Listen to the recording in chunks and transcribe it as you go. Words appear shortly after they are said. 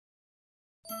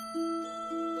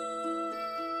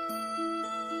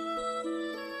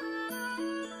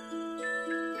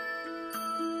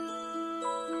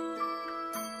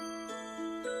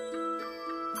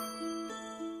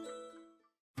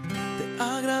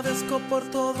agradezco por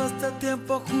todo este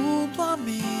tiempo junto a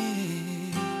mí.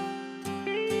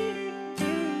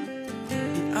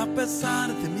 Y a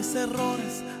pesar de mis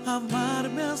errores,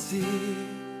 amarme así.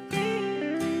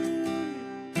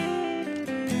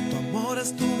 Tu amor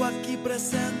estuvo aquí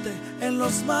presente en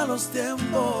los malos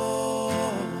tiempos.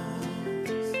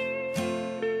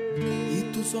 Y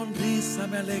tu sonrisa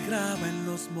me alegraba en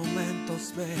los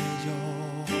momentos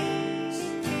bellos.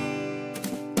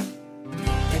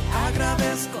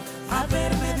 Agradezco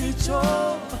haberme dicho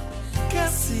que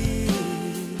sí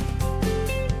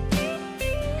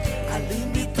al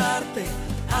invitarte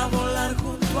a volar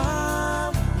junto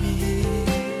a mí,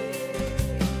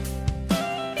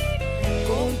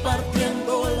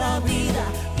 compartiendo la vida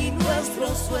y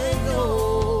nuestros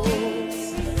sueños,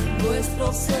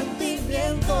 nuestros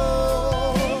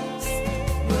sentimientos,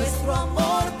 nuestro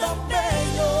amor tan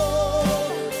bello.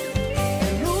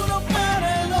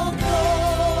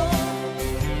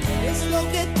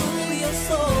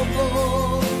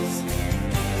 Somos.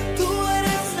 Tú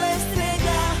eres la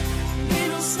estrella, mi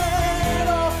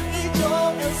lucero y yo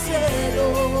el cielo.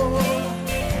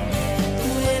 Tú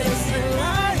eres el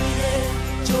aire,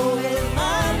 yo el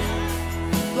mar.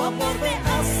 Tu amor me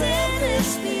hace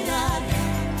respirar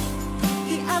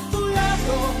y a tu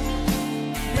lado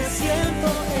me siento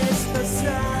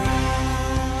especial.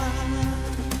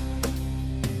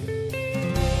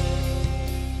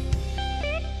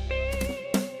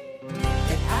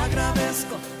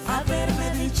 Agradezco haberme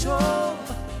dicho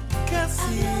que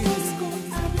sí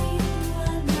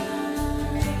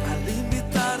al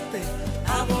invitarte a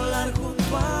volar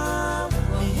junto a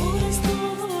mí. Es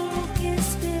todo lo que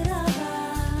esperaba,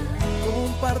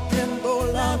 compartiendo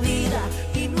la vida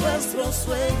y nuestros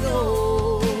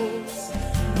sueños,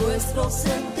 nuestros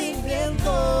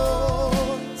sentimientos,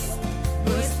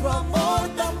 nuestro amor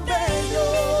tan bello.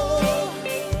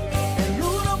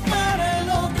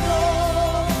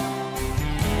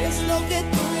 Lo que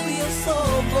tú y yo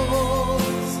somos.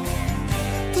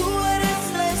 Tú eres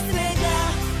la estrella,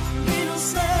 mi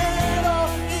lucero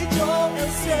y yo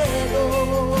el cielo.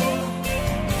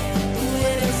 Tú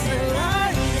eres el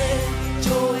aire,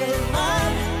 yo el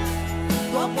mar.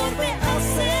 Tu amor me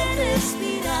hace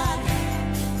respirar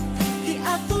y a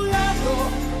tu lado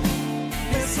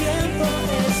me siento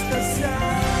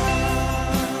especial.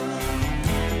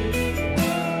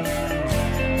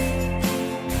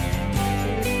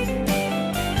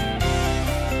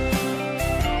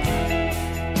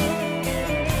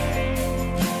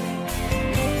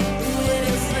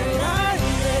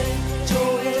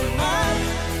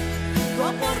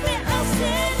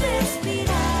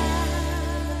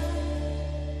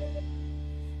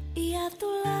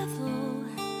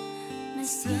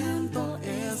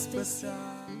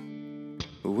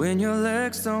 When your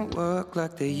legs don't work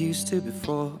like they used to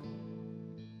before,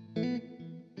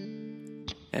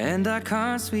 and I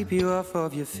can't sweep you off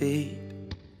of your feet,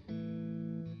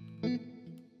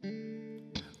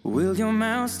 will your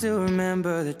mouth still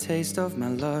remember the taste of my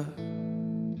love?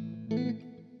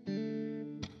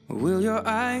 Will your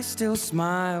eyes still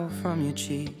smile from your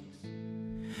cheeks?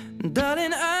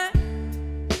 Darling, I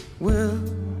will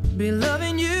be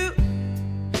loving you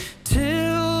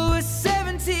till we're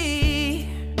 70.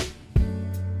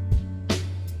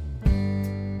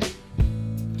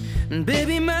 And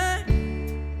baby, my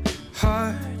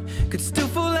heart could still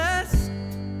fall as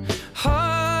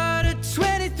hard at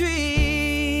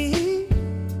 23.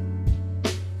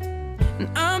 And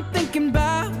I'm thinking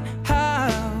about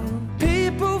how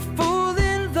people fall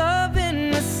in love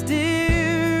in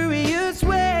mysterious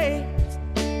ways.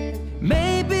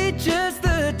 Maybe just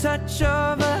the touch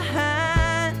of a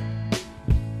hand.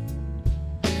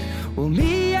 Well,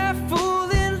 me, I fall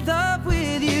in love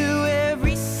with you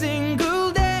every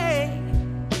single day,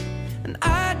 and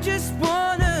I just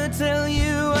wanna tell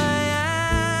you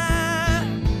I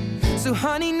am. So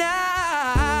honey,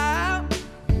 now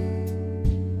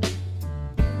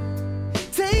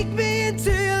take me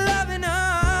into your loving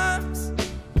arms,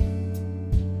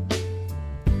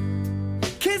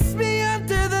 kiss me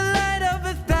under the light of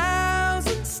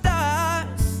 1,000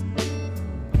 stars,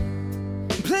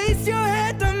 place your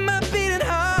head on my beating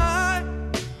heart.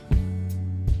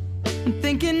 I'm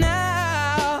thinking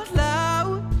out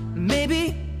loud,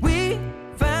 maybe we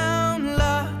found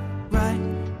love right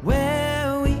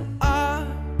where we are.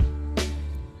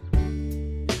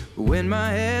 When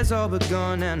my hair's all but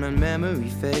gone and my memory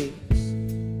fades,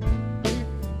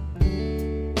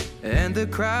 and the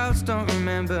crowds don't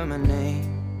remember my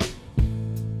name,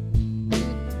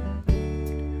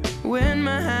 when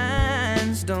my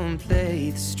hands don't play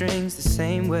the strings the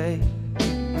same way,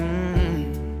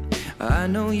 I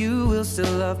know you will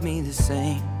still love me the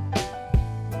same.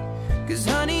 'Cause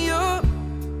honey, your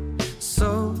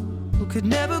soul could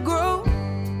never grow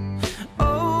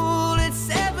old, it's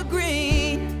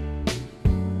evergreen.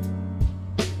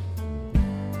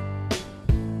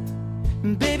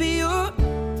 And baby, your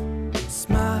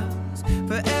smile's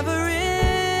forever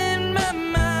in my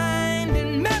mind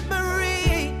and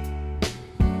memory.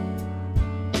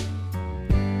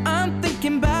 I'm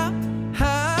thinking about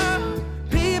how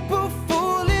people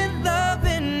fall in love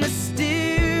in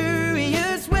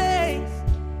mysterious ways,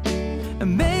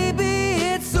 and maybe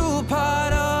it's all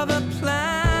part of a plan.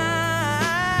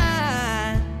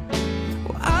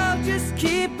 Well, I'll just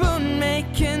keep on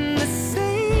making the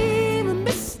same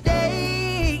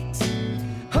mistakes,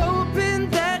 hoping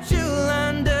that you'll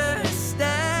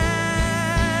understand.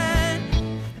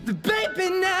 But baby,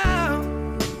 now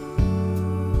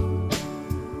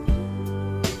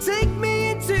take me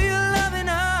into your loving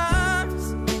arms,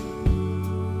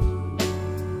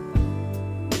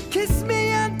 kiss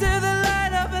me under the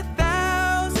light of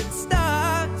 1,000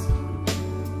 stars,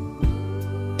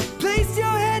 place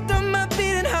your head on my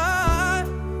beating heart.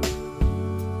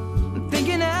 I'm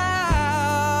thinking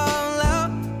out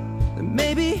loud that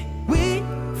maybe we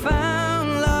found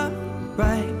love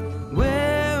right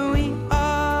where we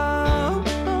are.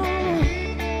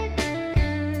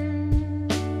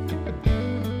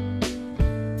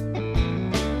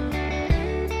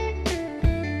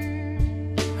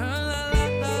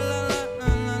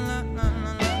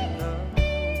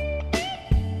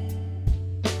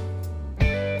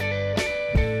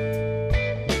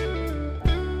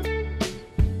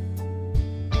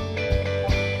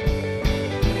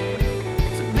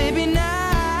 So baby,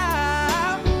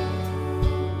 now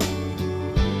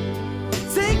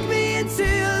take me into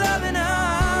your loving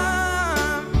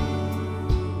arms,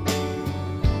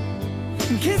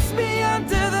 kiss me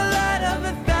under the light of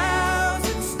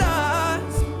 1,000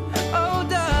 stars. Oh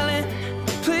darling,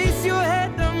 place your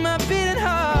head on my beating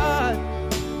heart.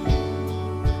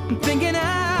 I'm thinking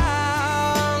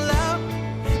out loud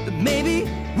that maybe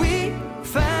we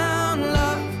found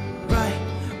love right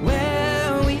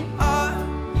where we are.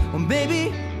 Well, maybe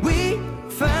we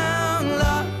found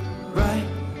love right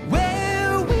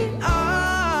where we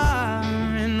are,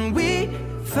 and we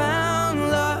found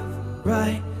love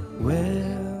right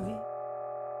where we are.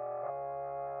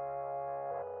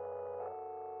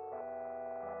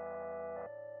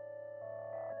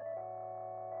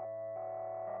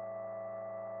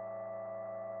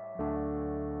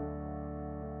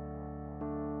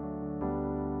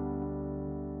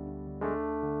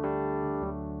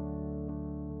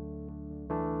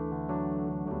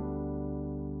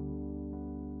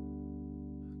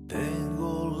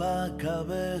 Tengo la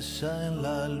cabeza en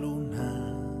la luna,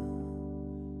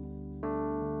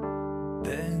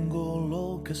 tengo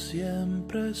lo que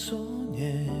siempre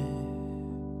soñé,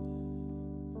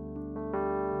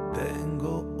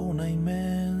 tengo una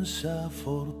inmensa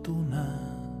fortuna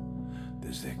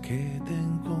desde que te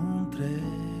encontré.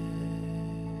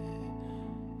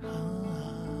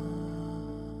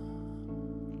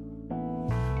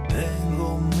 Tengo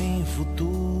mi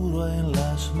futuro en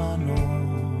las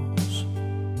manos,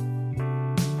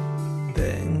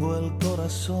 tengo el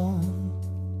corazón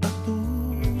a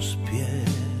tus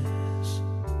pies,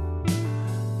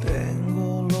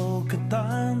 tengo lo que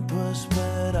tanto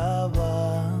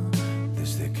esperaba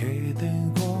desde que te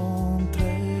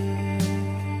encontré.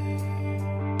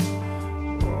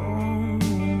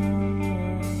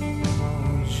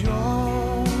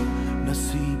 Yo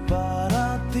nací para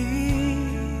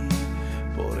ti,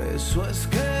 por eso es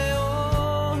que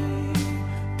hoy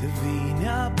te vine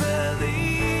a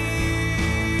pedir.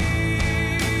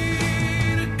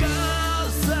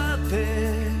 Cásate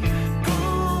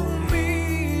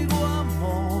conmigo,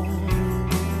 amor,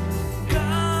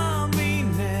 caminemos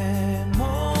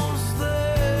de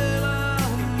la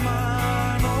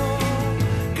mano.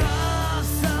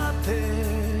 Cásate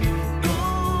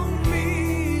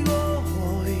conmigo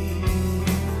hoy,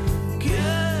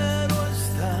 quiero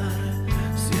estar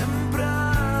siempre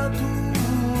a tu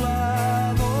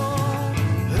lado.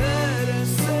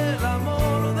 Eres el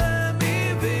amor de mi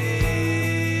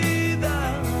vida.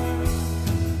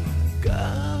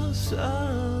 Cásate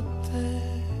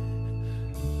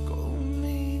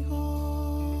conmigo.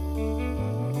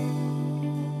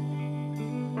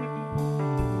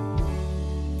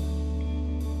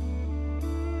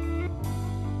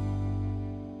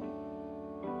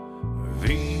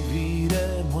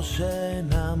 Viviremos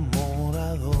enamorados,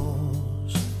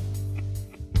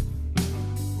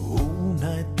 una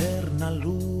eterna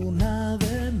luna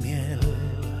de miel.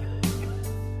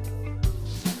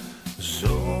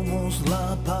 Somos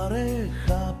la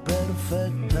pareja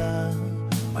perfecta,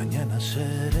 mañana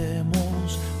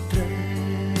seremos tres.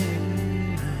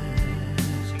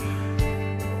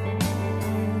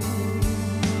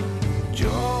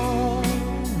 Yo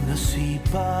nací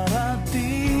para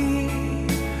ti,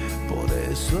 por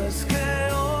eso es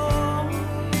que hoy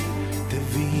te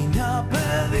vine a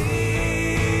pedir.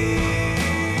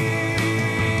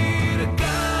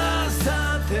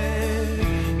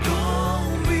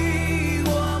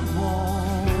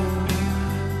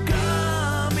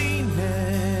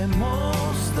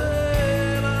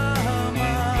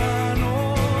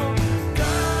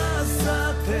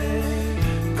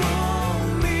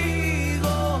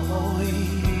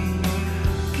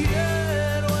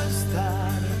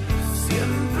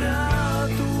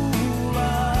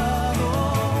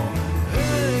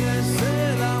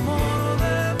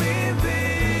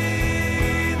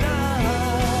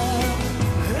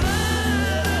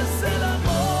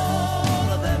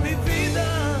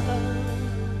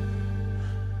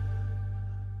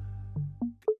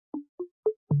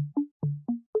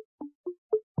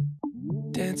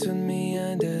 Dance with me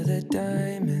under the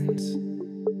diamonds.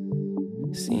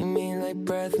 See me like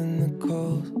breath in the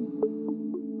cold.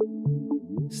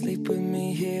 Sleep with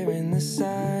me here in the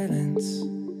silence.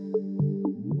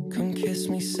 Come kiss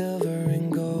me silver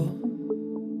and gold.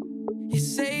 You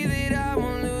say that I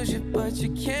won't lose you, but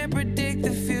you can't predict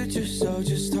the future. So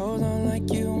just hold on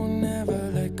like you will never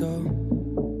let go.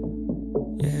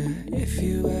 Yeah, if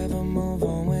you ever move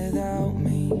on without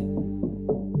me,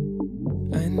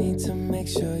 I need to make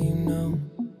sure you know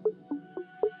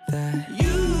that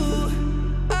you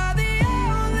are the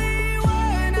only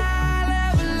one I'll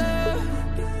ever love.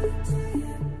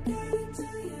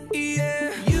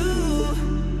 Yeah, you,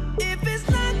 if it's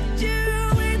not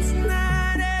you, it's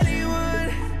not anyone.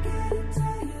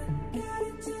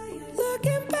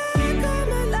 Looking back on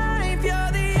my life,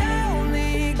 you're the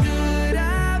only good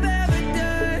I've ever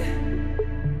done.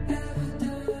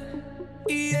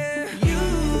 Yeah, you.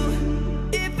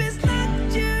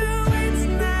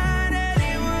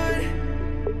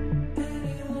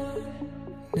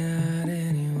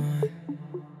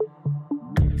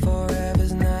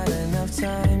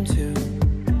 Time to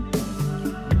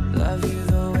love you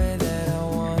the way that I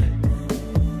want,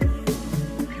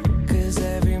 'cause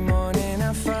every morning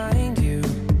I find you,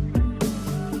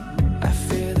 I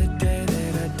fear the day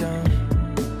that I don't.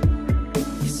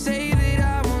 You say that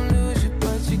I won't lose you,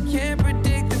 but you can't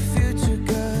predict the future,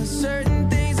 'cause certain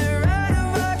things are out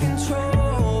of our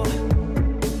control.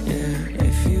 Yeah,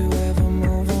 if you ever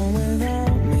move on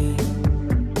without me,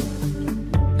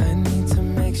 I need to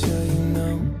make sure you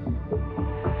know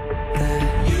that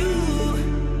you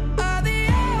are the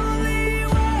only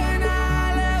one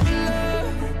I'll ever love.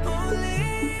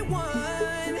 Only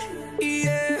one.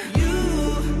 Yeah, you.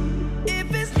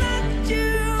 If it's not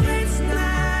you, it's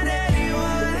not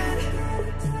anyone.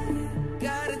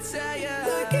 Gotta tell ya,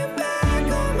 looking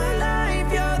back on my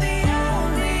life, you're the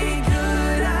only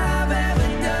good I've ever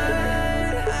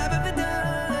done.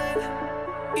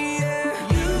 Yeah,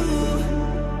 you.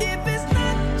 If it's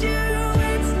not you,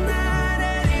 it's not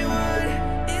anyone.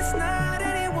 It's not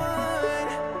anyone,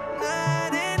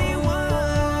 not anyone.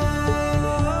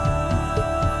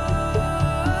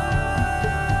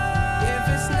 If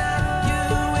it's not you,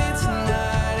 it's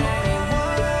not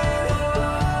anyone.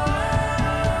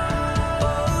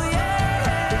 Oh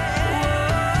yeah,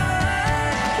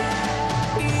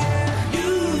 yeah.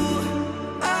 You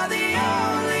are the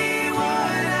only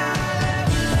one I'll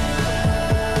ever love.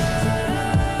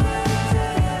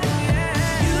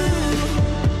 You,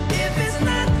 if it's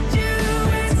not you,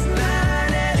 it's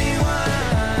not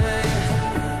anyone.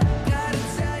 Gotta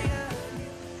tell ya.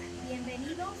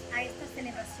 Bienvenidos a esta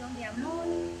celebración de amor.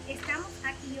 Estamos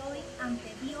aquí hoy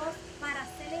ante Dios para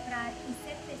celebrar y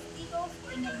ser testigos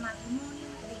en el matrimonio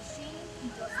de Shane y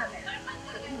Josabeth.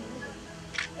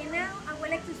 And now I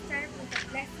would like to start with a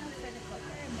blessing for the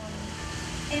couple ceremony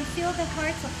and fill the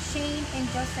hearts of Shane and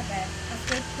Josabeth as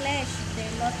they pledge their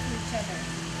love to each other.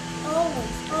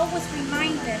 Always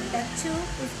remind them that two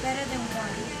is better than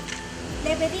one.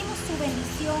 Le pedimos su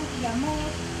bendición y amor.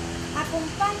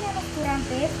 Acompáñanos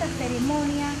durante esta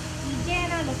ceremonia y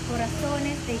llena los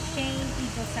corazones de Shane y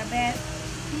Josabeth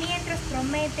mientras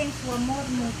prometen su amor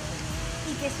mutuo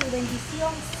y que su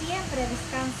bendición siempre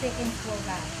descanse en su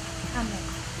hogar. Amén.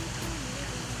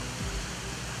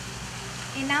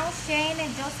 And now Shane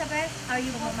and Josabeth, are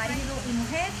you como marido y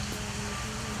mujer?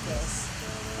 Yes.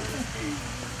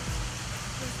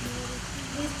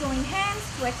 Please join hands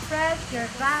to express your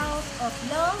vows of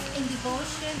love and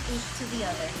devotion each to the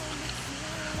other.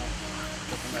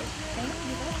 Thank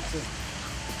you.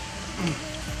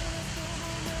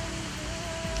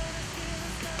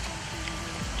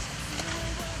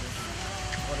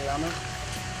 llame.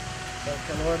 El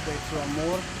calor de tu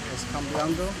amor es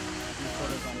cambiando mi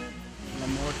corazón. Un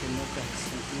amor que nunca he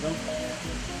sentido,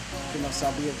 que no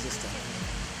sabía existir.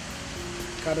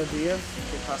 Cada día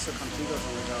que paso contigo es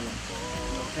un regalo.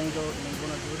 No tengo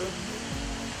ninguna duda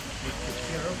de que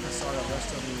quiero pasar el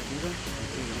resto de mi vida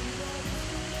contigo.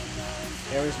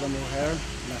 Eres la mujer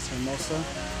más hermosa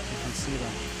que consigo,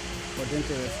 por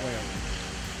dentro y fuera.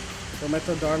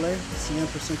 Prometo darle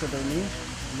 100% de mí,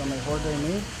 lo mejor de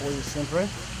mí, hoy y siempre.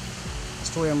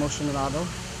 Estoy emocionado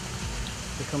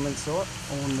que comenzó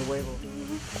un nuevo.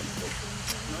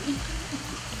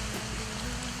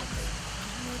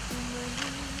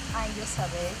 I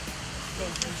Elizabeth,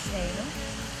 thank you, Shane,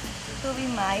 to be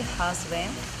my husband,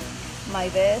 my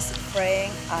best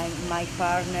friend and my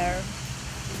partner.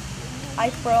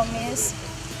 I promise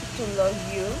to love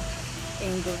you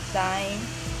in good time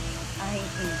and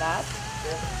in bad.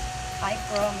 I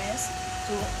promise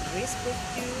to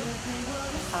respect you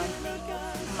and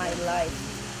my life.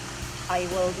 I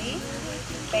will be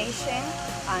patient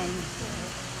and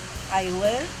I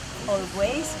will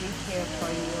always be here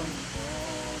for you.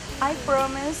 I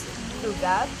promise to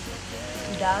God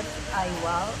that I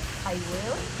will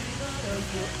show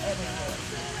you everything.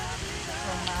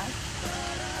 So much.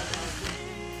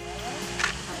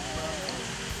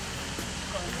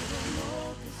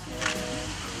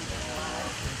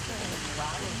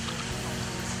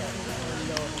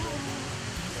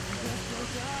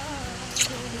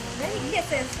 Many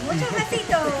kisses, muchos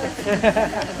besitos.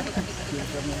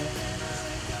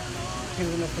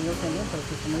 ¿Quieres un español también para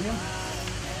tu familia?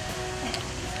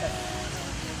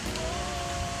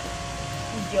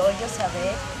 Yo,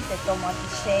 Elizabeth, te tomo a ti,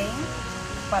 Shane,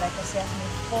 para que seas mi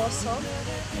esposo,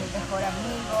 mi mejor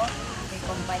amigo, mi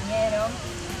compañero.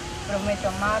 Prometo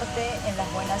amarte en las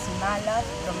buenas y malas,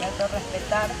 prometo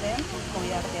respetarte,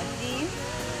 cuidarte a ti,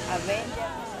 a ver,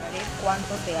 demostraré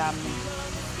cuánto te amo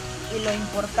y lo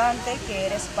importante que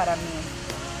eres para mí.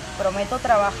 Prometo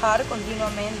trabajar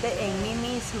continuamente en mí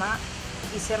misma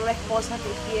y ser la esposa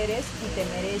que quieres y te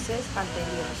mereces ante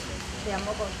Dios. Te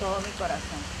amo con todo mi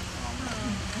corazón.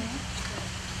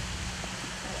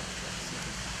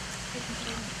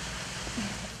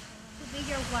 To be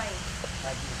your wife,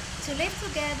 to live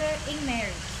together in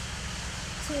marriage,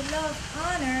 to love,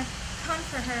 honor,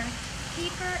 comfort her,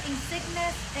 keep her in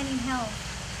sickness and in health,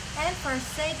 and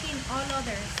forsaking all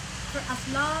others, for as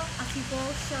long as you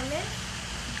both shall live.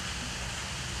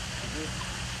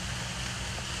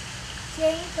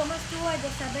 Jane, tomas tú a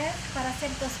Elizabeth para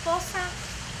ser tu esposa,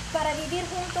 para vivir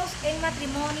juntos en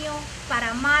matrimonio,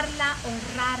 para amarla,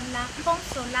 honrarla,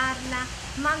 consolarla,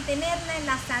 mantenerla en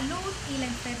la salud y la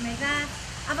enfermedad,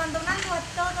 abandonando a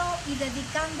todo y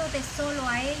dedicándote solo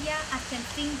a ella hasta el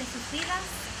fin de sus vidas.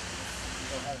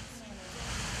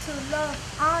 To love,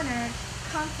 honor,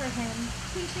 comfort him,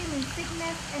 keep him in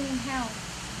sickness and in health,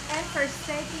 and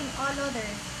forsaking all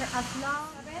others, for as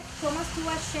long as tomas tú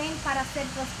a Shane para ser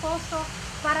tu esposo,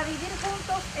 para vivir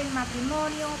juntos en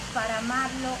matrimonio, para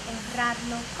amarlo,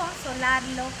 honrarlo,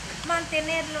 consolarlo,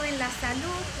 mantenerlo en la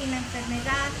salud y la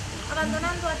enfermedad,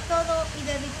 abandonando a todo y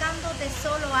dedicándote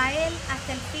solo a él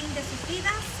hasta el fin de sus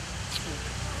vidas.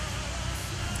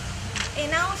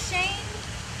 And now, Shane,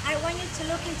 I want you to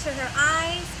look into her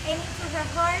eyes and into her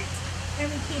heart and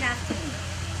repeat after me.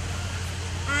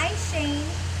 I, Shane,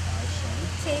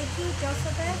 take you,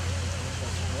 Elizabeth,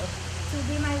 to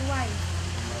be my wife,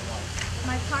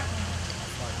 my partner,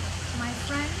 my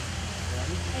friend,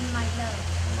 and my love.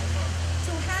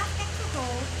 To have and to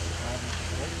hold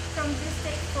from this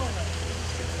day forward,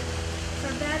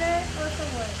 for better or for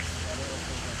worse,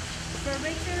 for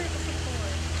richer or for poor,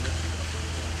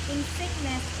 in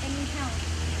sickness and in health,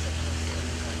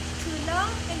 to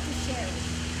love and to cherish.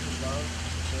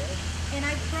 And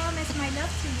I promise my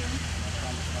love to you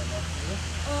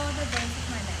all the days of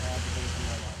my life.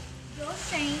 Yo,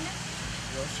 Shane,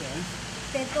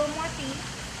 te tomo a ti,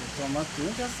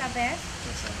 Elizabeth,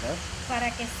 para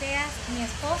que seas mi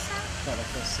esposa,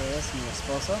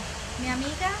 mi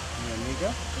amiga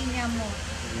y mi amor.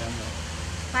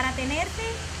 Para tenerte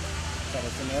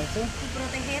y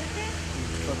protegerte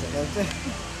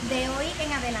de hoy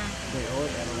en adelante.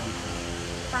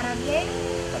 Para bien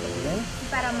y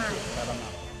para mal.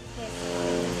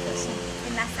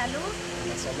 En la salud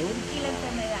y la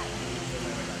enfermedad.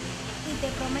 Y te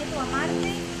prometo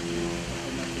amarte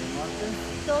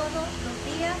todos los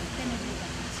días de mi vida.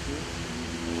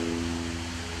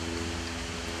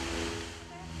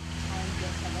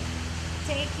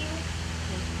 Take you,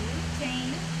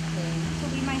 Jane, to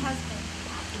be my husband,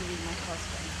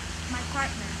 my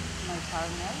partner, my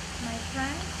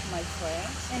friend, my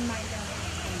friends, and my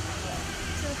lovers.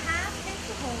 To have and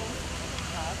to hold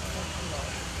have and to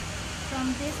love from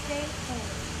this day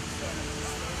forward. from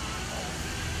this day forward,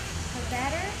 For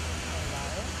better for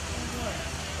better or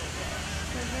worse.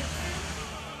 For richer,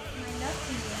 my love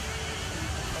to you and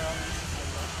to promise to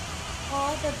love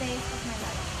all the days of my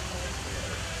life.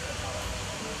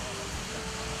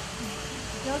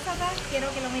 Yo saber,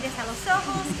 quiero que lo mires a los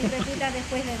ojos y repita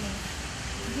después de mí.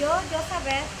 Yo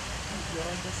saber, yo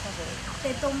de saber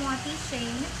te tomo a ti,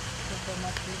 Shane, que tomo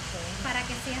a ti, Shane, para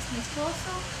que seas mi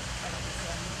esposo, para que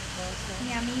seas mi esposo,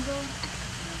 mi amigo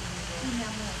y mi mi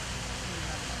amor. amor,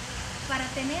 Para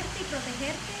tenerte y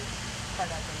protegerte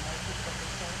para tenerte y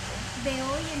protegerte de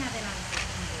hoy en adelante,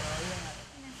 de hoy en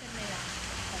adelante, en la enfermedad.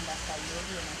 en la salud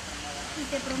y en la enfermedad. Y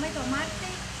te prometo amarte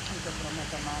Y te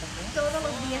prometo amarte todos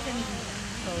los días de mi vida.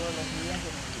 todos los días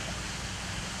de mi vida.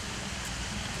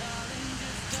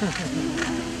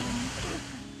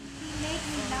 He made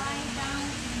me lie down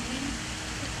in green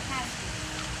pastures.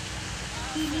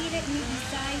 He leaded me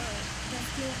beside the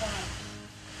still water.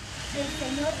 El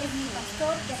Señor es mi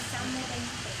pastor que Salmo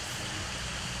 23.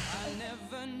 I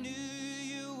never knew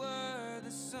you were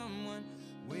the someone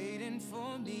waiting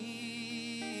for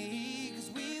me.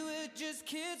 'Cause we were just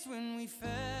kids when we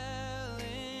fell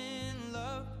in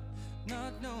love,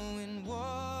 not knowing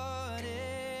what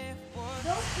it was.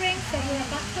 Those rings that we're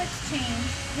about to exchange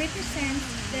represent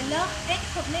the love and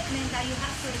commitment that you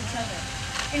have for each other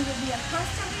and will be a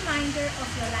constant reminder of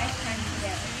your lifetime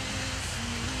together.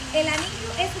 El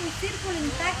anillo es un círculo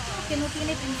intacto que no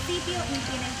tiene principio ni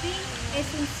tiene fin, es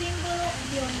un símbolo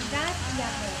de unidad y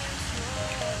amor.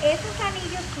 Esos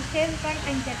anillos que ustedes van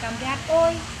a intercambiar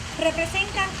hoy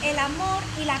representan el amor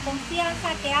y la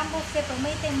confianza que ambos se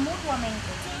prometen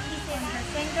mutuamente. Dice en her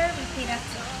finger, repeat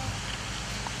after.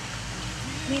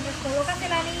 Mientras colocas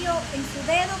el anillo en su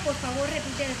dedo, por favor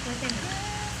repite después de mí.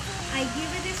 I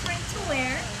give you this ring to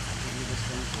wear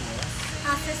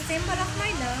as a symbol of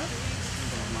my love.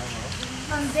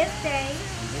 On this day,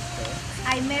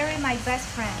 I marry my best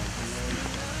friend,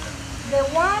 the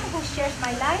one who shares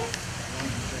my life,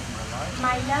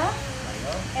 my love,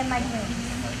 and my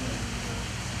dreams.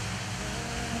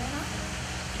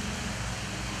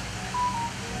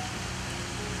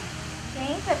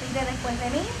 Shane, repite después de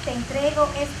mí. Te entrego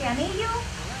este anillo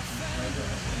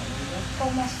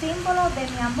como símbolo de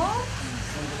mi amor.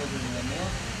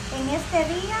 En este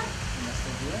día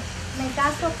me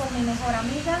caso con mi mejor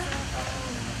amiga,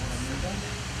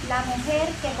 la mujer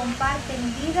que comparte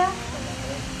mi vida,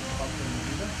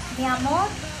 mi amor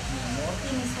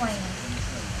y mis sueños.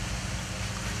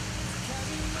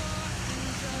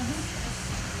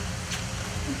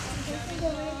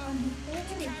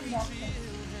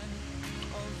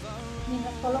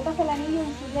 Mientras colocas el anillo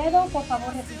en su dedo, por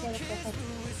favor repite después de mí.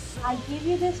 I give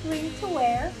you this ring to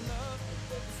wear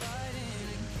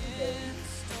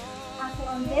as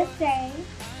on this day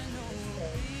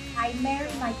I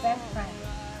marry my best friend,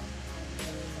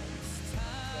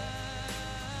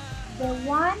 the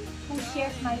one who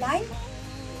shares my life,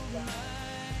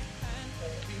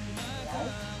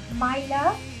 my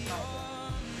love,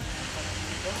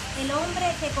 el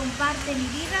hombre que comparte mi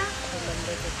vida, El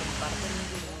hombre que comparte mi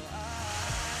vida.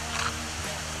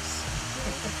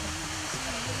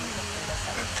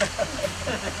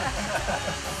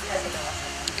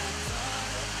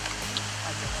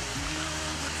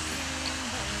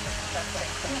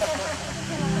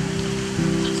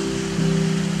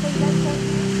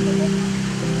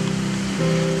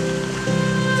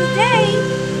 Today,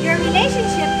 your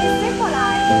relationship is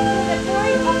symbolized through the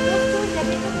pouring of those two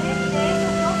de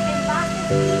esos dos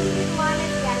envases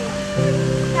individuales de arena.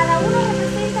 Cada uno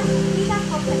representa sus vidas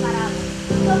por separado.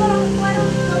 Todo lo que fueron,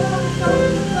 todo lo que son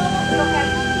y todo lo que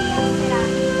algún día serán.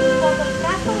 Cuando el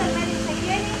brazo del medio se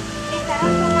llene,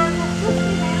 estarán tomando sus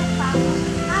primeros pasos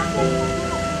hacia el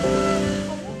futuro.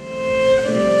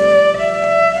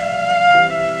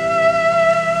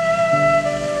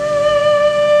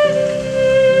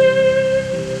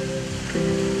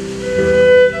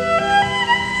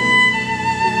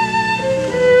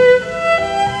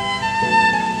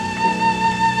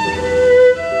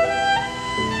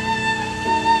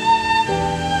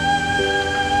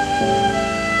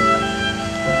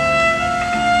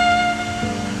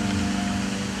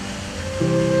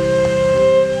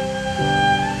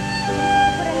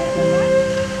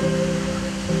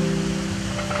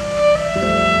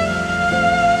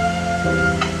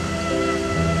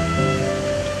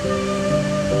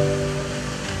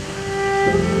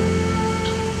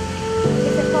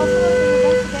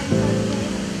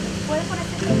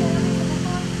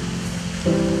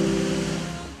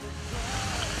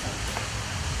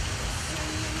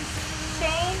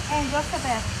 and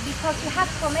Josabel, because you have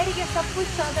committed yourself to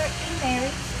each other in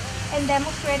marriage and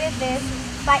demonstrated this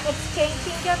by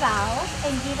exchanging your vows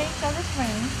and giving each other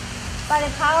rings. By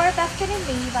the power vested in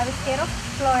me by the state of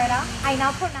Florida, I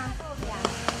now pronounce you.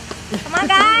 Come on,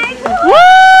 guys! Woo!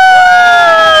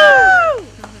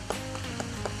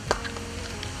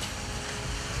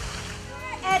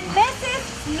 And Mrs.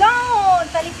 Sloan.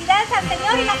 Felicidades al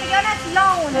señor y la señora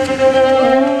Sloan.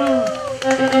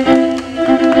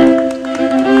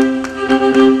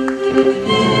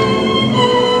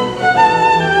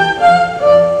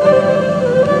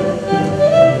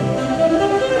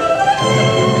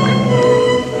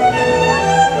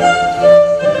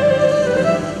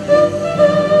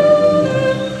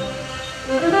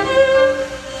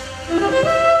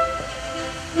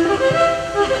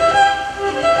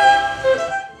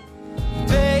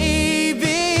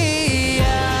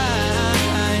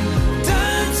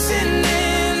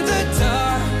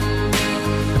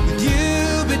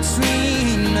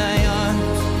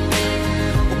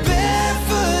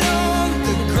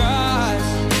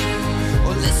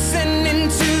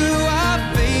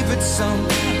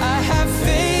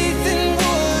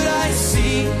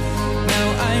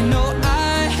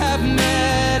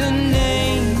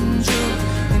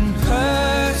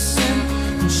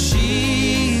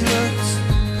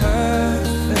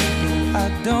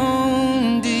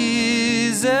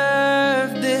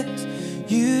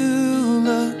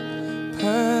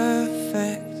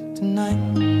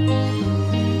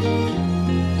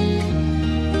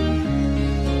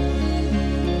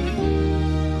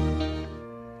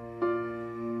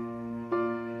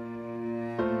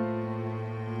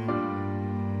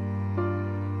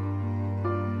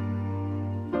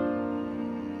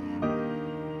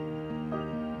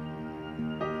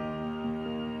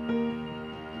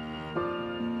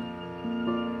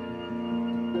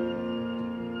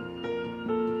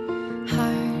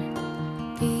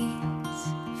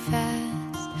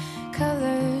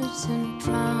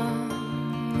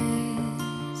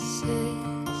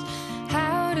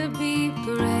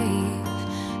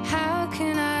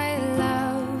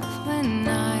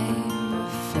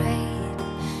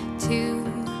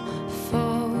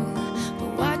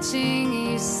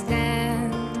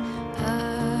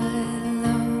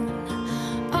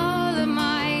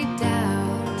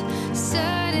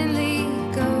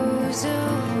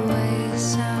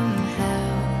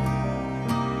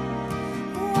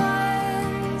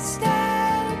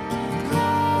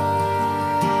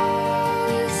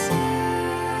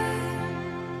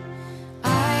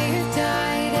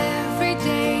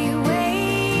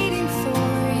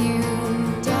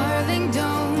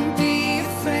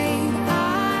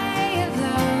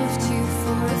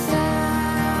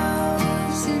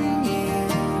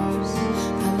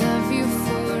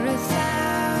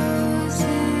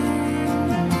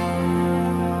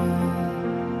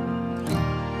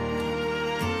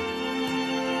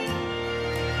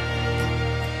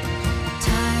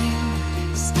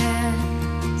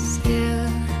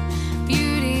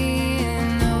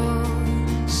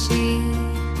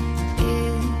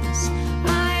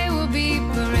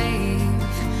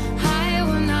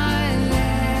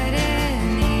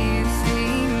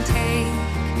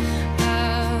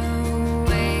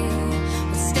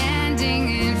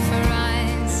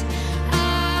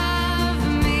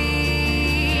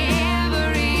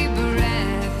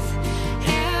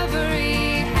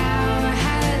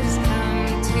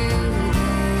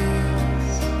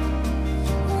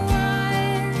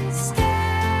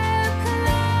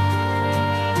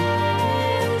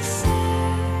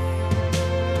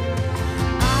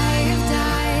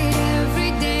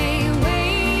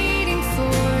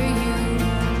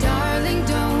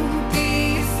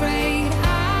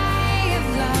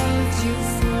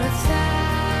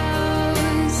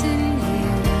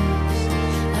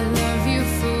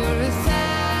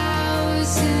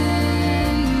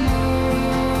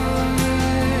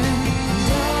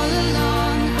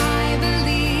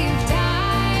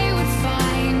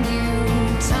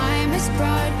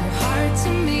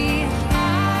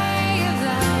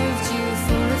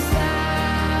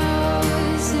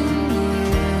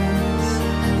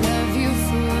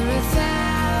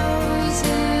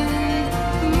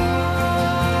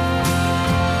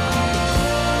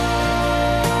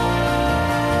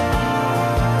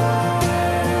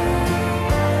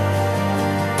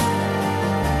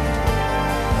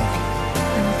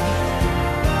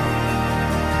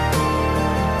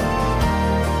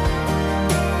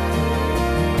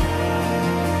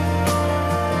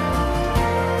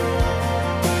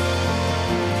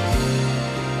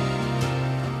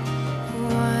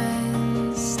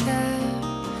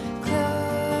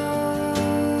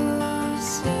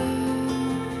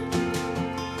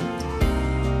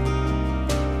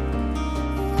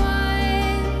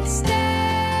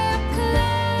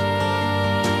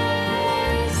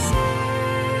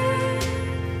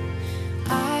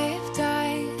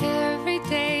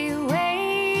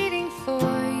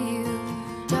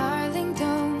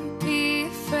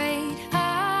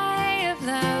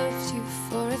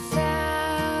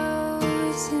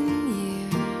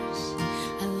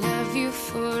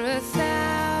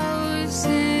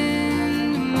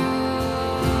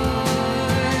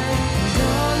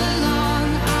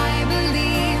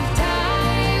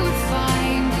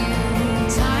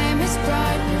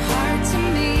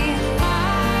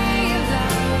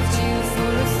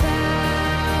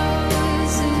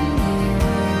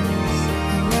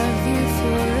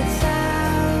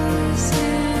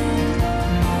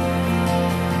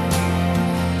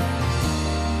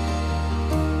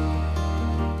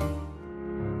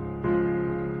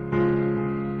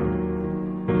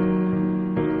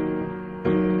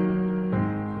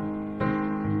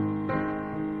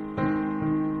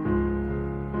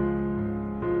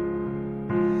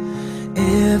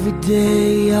 Every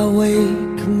day I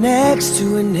wake up next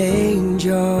to an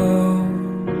angel,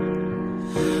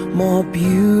 more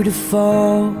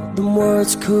beautiful than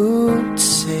words could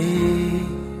say.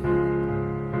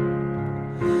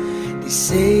 They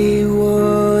say it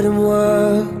wouldn't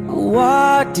work,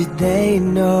 what did they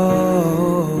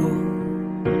know?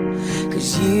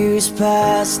 'Cause years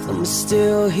past, I'm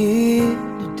still here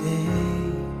today.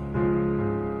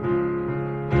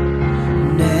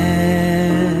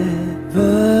 Never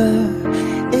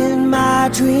in my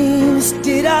dreams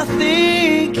did I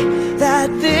think that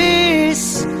this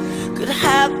could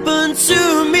happen to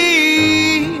me.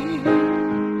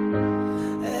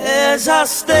 As I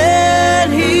stand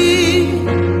here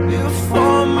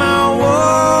before my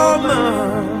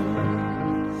woman,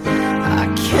 I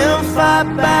can't fight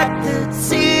back the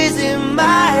tears in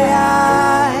my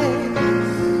eyes.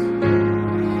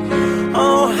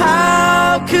 Oh,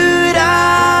 how could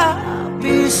I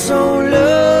be so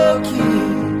lucky?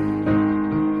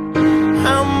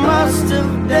 I must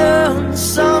have done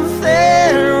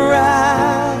something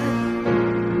right,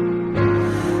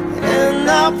 and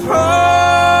I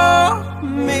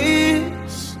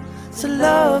promise to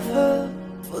love her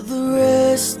for the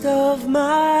rest of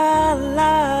my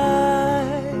life.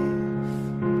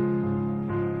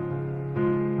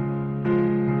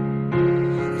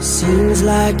 It seems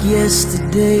like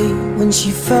yesterday when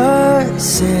she first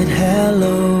said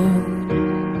hello.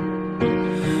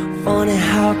 Funny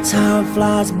how time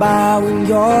flies by when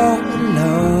you're in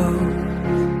love.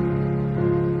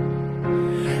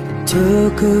 It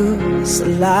took us a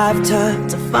lifetime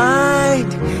to find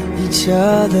each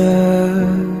other.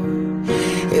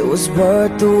 It was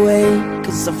worth the wait,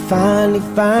 'cause I finally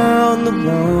found the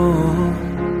one.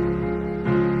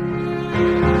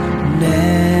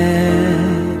 Never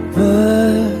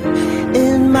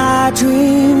in my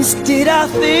dreams did I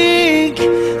think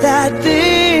that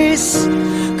this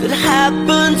could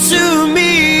happen to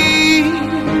me.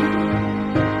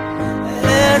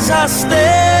 As I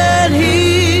stand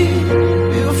here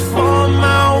before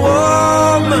my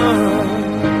woman,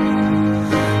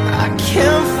 I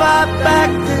can't fight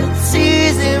back the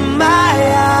tears in my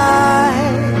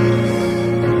eyes.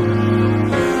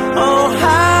 Oh,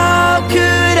 how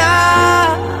could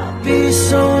I be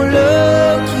so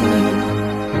lucky?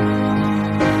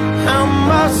 I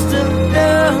must have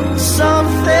done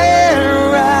something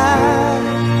right,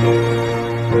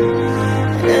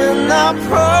 and I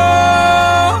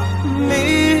promise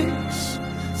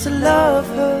to love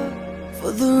her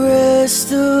for the rest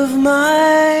of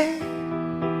my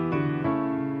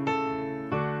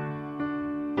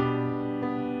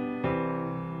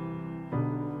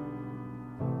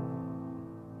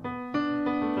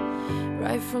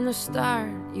Right from the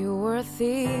start, you were a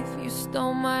thief, you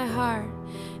stole my heart,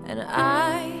 and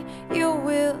I, your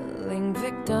willing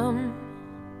victim.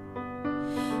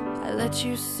 I let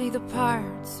you see the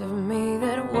parts of me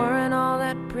that weren't all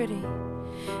that pretty,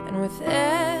 and with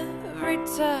every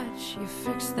touch you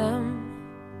fixed them.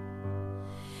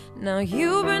 Now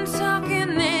you've been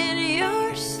talking in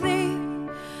your sleep,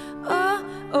 oh,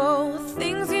 oh,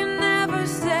 things you never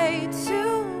say to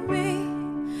me.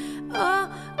 Oh,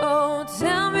 oh,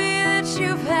 tell me that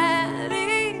you've had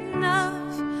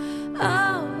enough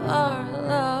of our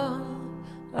love,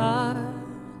 our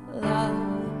love.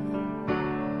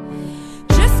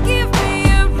 Just give me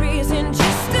a reason,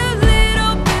 just a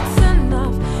little bit's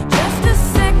enough. Just a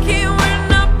second, we're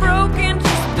not broken,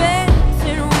 just bent,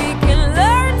 and we can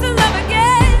learn to love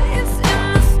again. It's in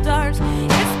the stars,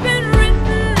 it's been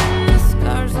written in the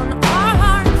scars on our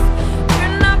hearts.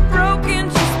 We're not broken,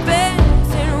 just bent,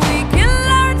 and we can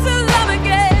learn to love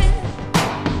again.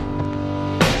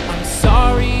 I'm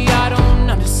sorry, I don't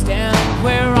understand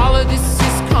where all of this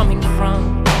is coming from.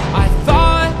 I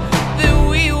thought that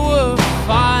we were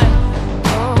fine.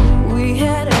 Oh, we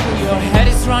had everything. Your head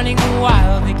is running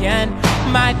wild again.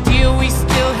 My dear, we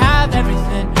still have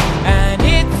everything, and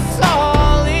it's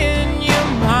all in your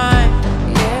mind.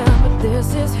 Yeah, but this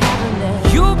is happening.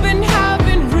 You've been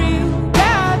having real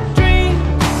bad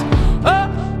dreams. Oh,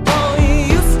 oh, you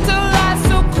used to lie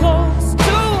so close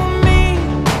to me.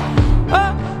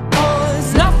 Oh, oh,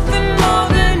 there's nothing more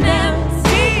than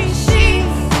empty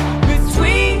sheets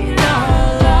between our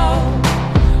love,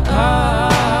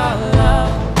 our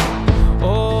love.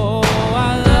 Oh,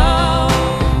 our love,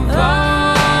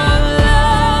 our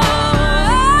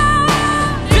love.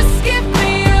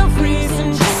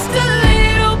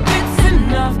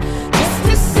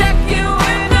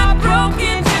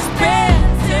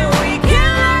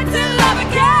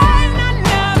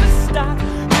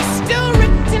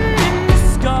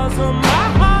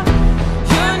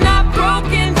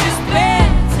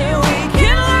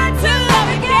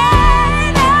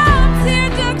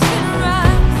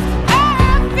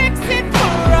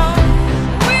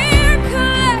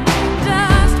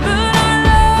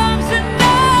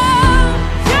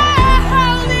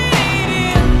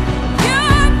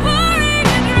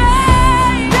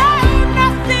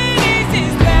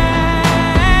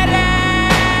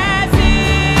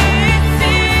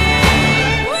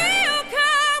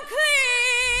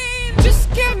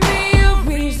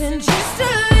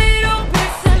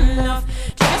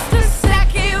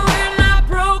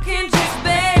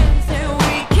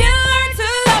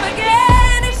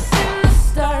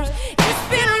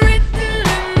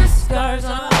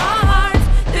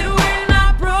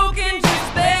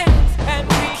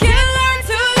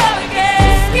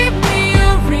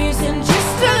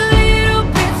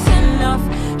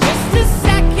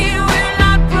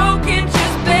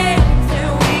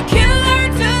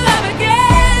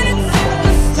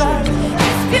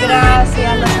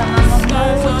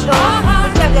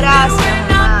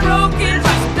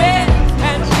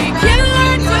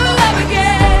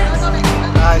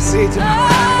 Sí,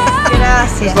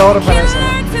 Gracias. es la hora para eso.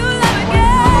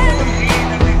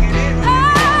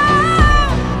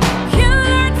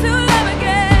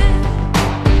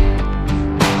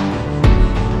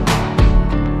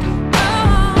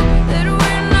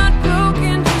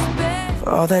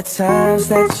 All the times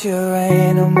that you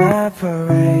rain on my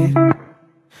parade,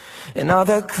 and all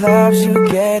the clubs you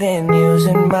get in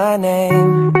using my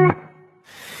name.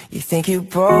 You think you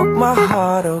broke my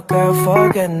heart, oh girl, for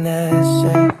goodness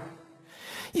sake.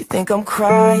 You think I'm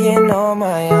crying on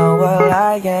my own, well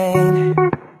I ain't.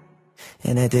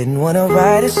 And I didn't wanna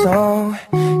write a song,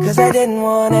 cause I didn't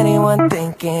want anyone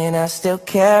thinking I still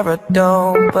care or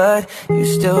don't. But you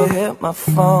still hit my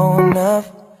phone up,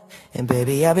 and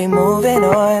baby, I'll be moving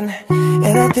on.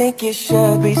 And I think it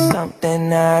should be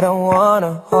something I don't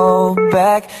wanna hold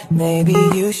back. Maybe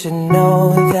you should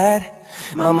know that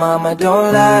my mama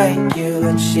don't like you,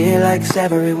 and she likes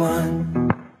everyone.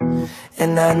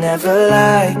 And I never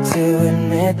like to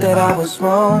admit that I was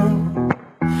wrong.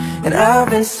 And I've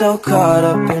been so caught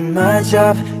up in my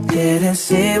job, didn't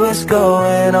see what's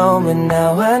going on. But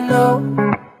now I know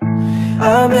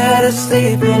I'm better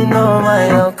sleeping on my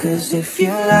own. Cause if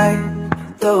you like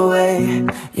the way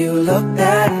you look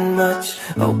that much,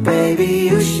 oh baby,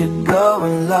 you should go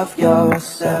and love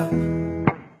yourself.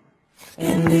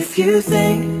 And if you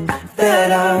think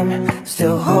that I'm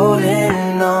still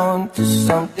holding on to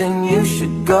something, you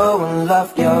should go and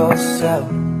love yourself.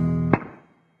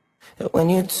 When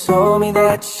you told me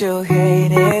that you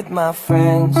hated my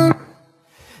friends,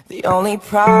 the only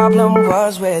problem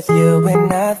was with you and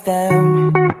not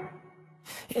them.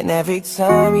 And every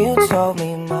time you told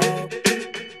me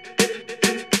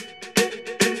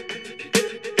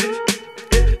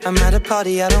I'm at a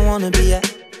party I don't wanna be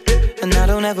at, and I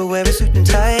don't ever wear a suit and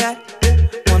tie at.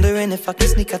 Wondering if I can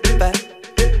sneak out the back.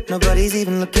 Nobody's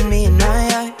even looking me in my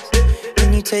eyes.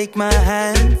 When you take my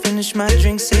hand, finish my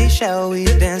drink, say shall we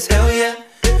dance? Hell yeah.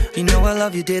 You know I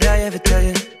love you, did I ever tell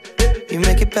you? You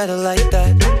make it better like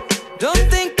that. Don't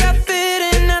think I fit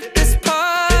in at this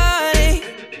party.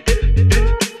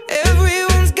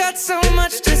 Everyone's got so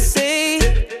much to say.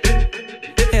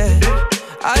 Yeah,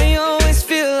 I always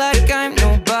feel like I'm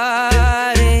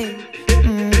nobody.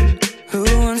 Who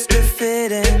wants to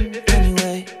fit in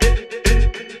anyway?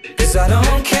 Cause I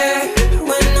don't care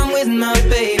when I'm with my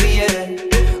baby, yeah.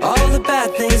 All the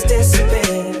bad things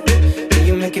disappear.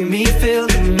 You're making me feel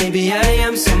that maybe I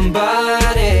am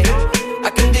somebody. I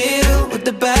can deal with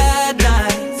the bad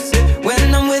nights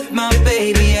when I'm with my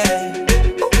baby, yeah.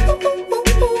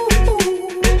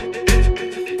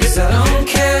 Cause I don't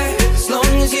care as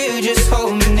long as you just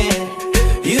hold me near.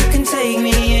 You can take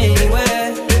me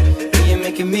anywhere. You're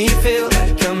making me feel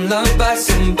like I'm loved by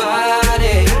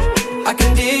somebody. I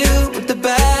can deal with the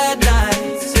bad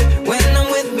nights when I'm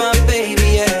with my baby,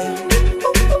 yeah.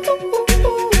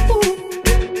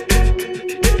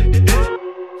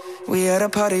 We at a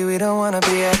party we don't wanna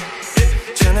be at,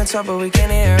 trying to talk but we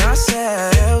can't hear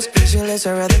ourselves. Pictureless,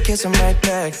 I'd rather kiss them right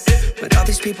back. But all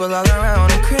these people all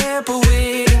around, I'm crippled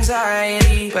with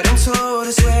anxiety. But I'm told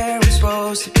it's where I'm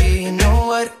supposed to be. You know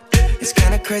what? It's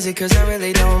kinda crazy cause I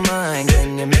really don't mind.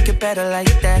 Can you make it better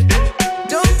like that?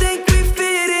 Don't think we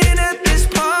fit in at this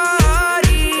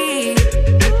party.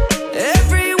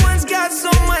 Everyone's got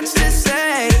so much to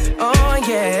say. Oh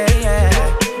yeah, yeah.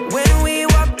 When we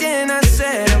walked in I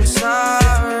said I'm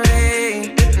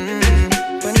sorry.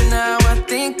 But now I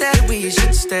think that we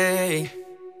should stay.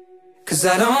 Cause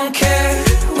I don't care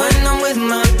when I'm with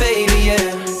my baby,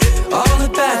 yeah. All the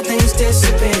bad things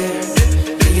disappear.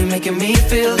 You're making me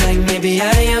feel like maybe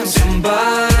I am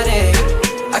somebody.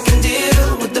 I can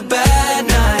deal with the bad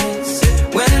nights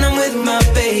when I'm with my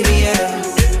baby, yeah.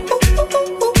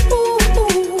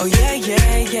 Oh yeah,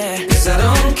 yeah, yeah. Cause I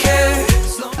don't care.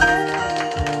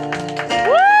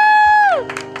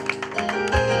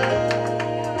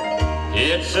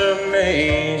 It's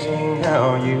amazing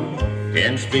how you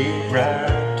can speak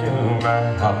right to my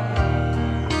heart.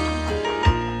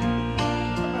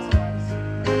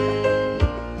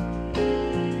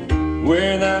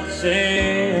 Without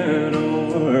saying a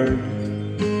word,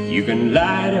 you can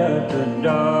light up the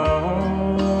dark.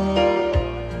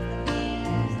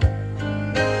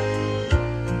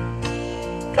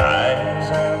 Try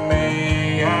as I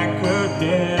may, I could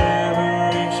never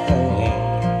explain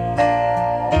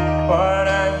what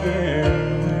I hear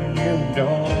when you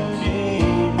don't see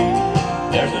me.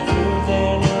 There's a truth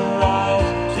in your eyes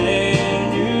saying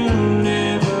you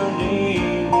never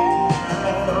need me.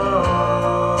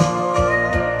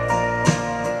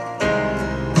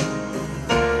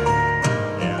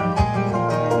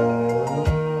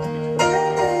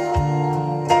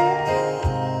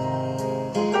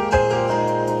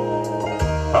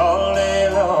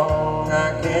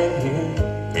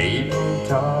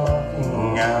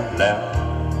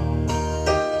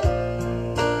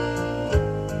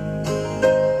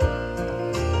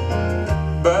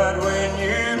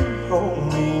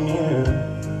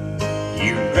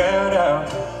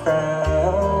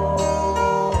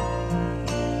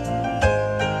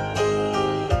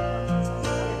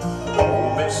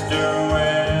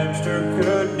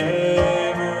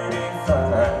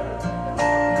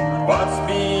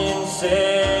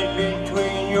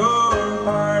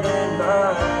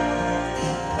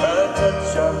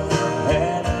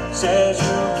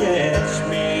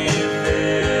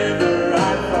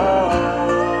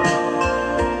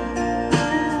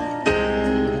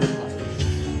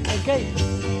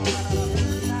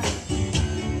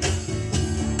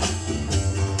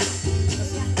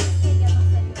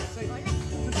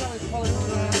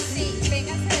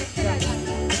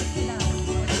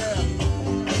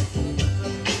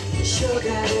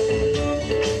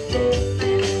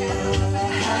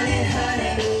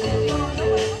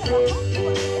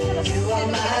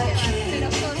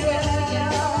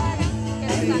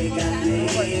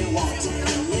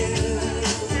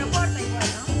 Pero corta igual,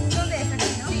 ¿no? ¿Dónde es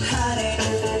aquí, no?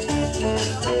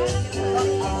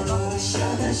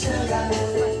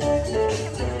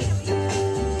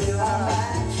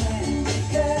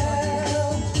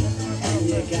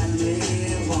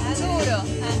 Maduro.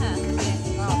 Ajá.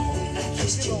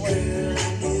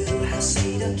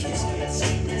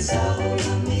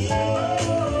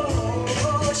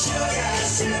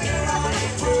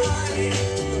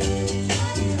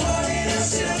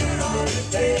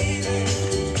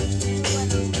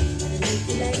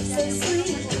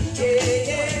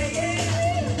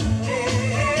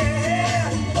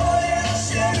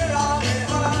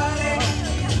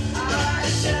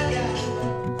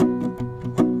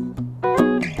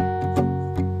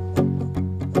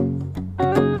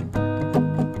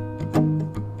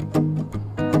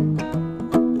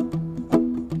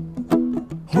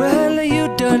 Well, you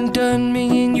done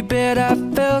me and you bet I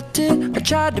felt it. I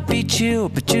tried to be chill,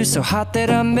 but you're so hot that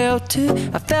I melted.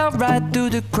 I fell right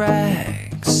through the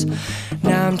cracks.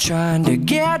 Now I'm trying to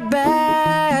get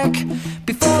back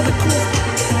before the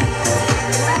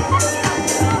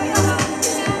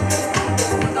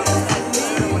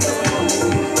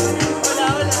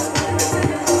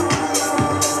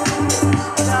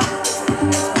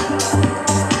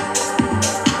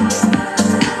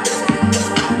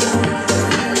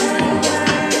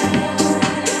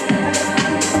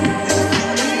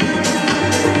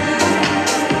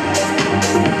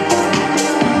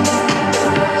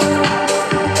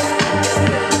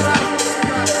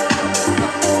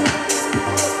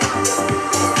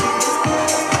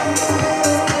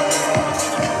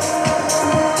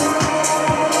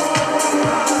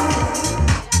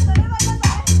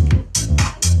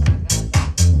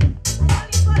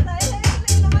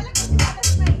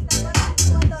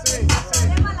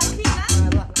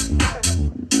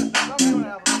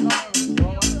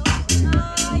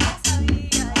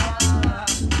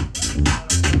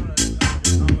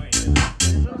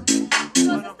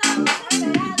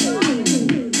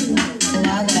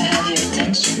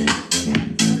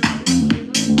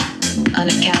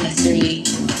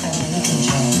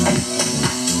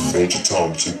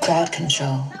crowd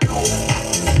control.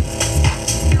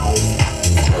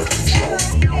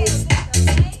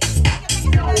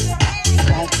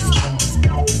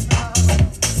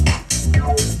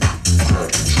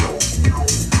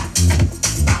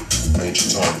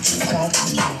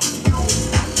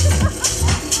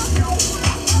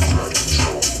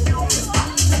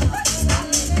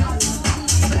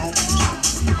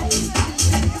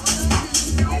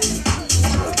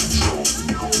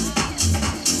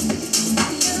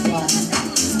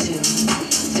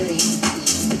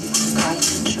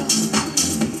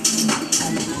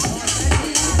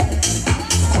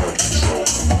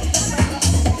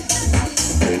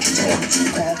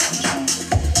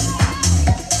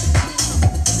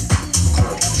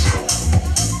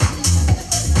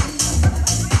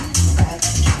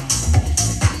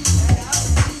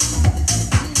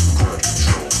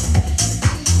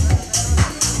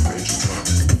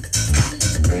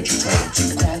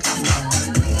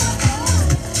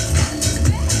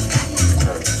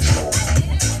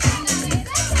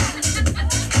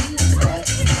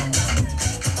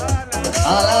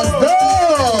 A las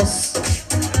 2.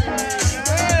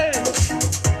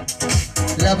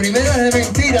 La primera es de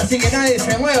mentira, así que nadie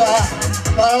se mueva.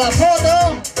 Para la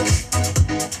foto.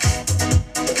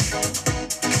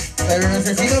 Pero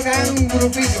necesito que hagan un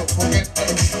grupito, porque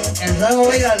el rango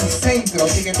va a ir al centro.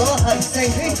 Así que todos al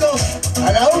centro. ¿Listos?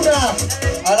 A la 1,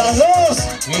 a las 2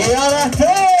 y a las 3.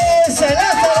 ¡Se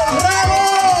lanza el rango!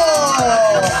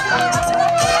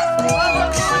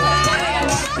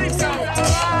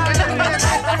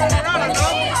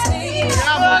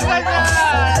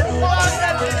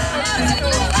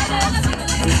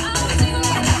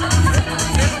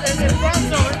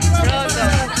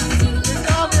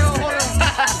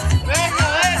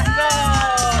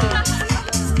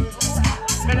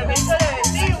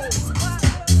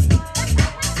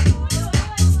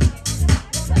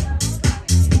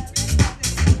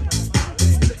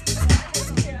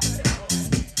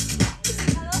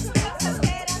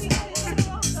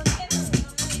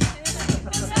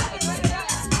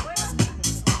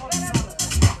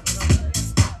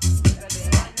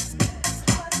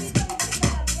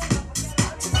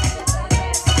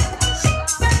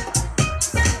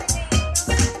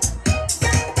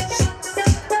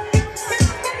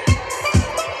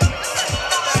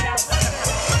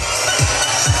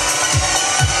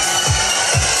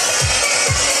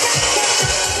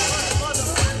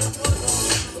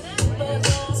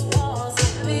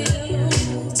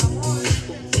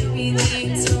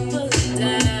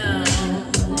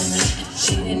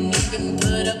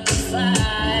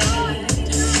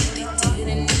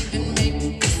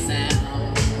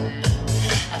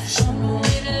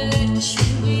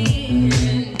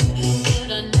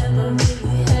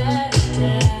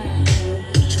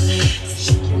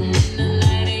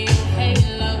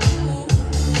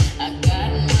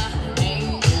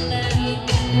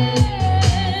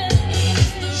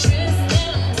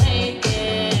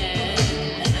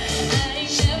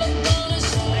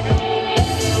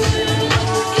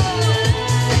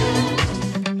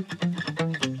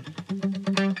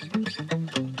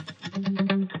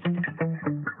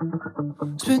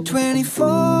 24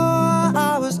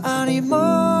 hours, I need more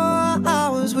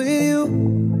hours with you.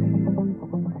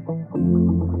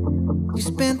 You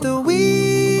spent the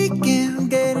weekend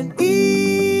getting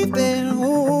even,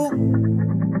 ooh.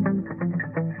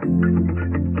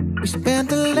 We spent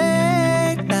the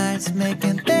late nights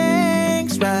making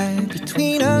things right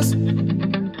between us.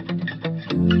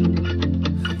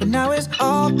 But now it's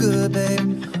all good,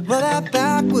 babe. Roll that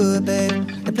backward, babe,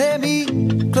 and play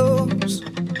me close.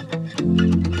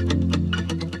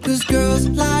 Cause girls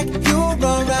like you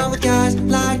run around with guys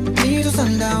like me till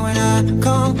sundown. When I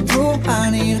come through, I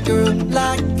need a girl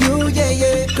like you, yeah,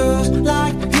 yeah. Girls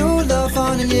like you love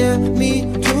fun and yeah, me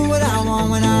do what I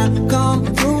want. When I come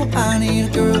through, I need a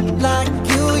girl like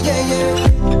you, yeah, yeah.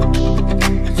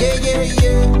 Yeah, yeah,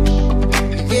 yeah.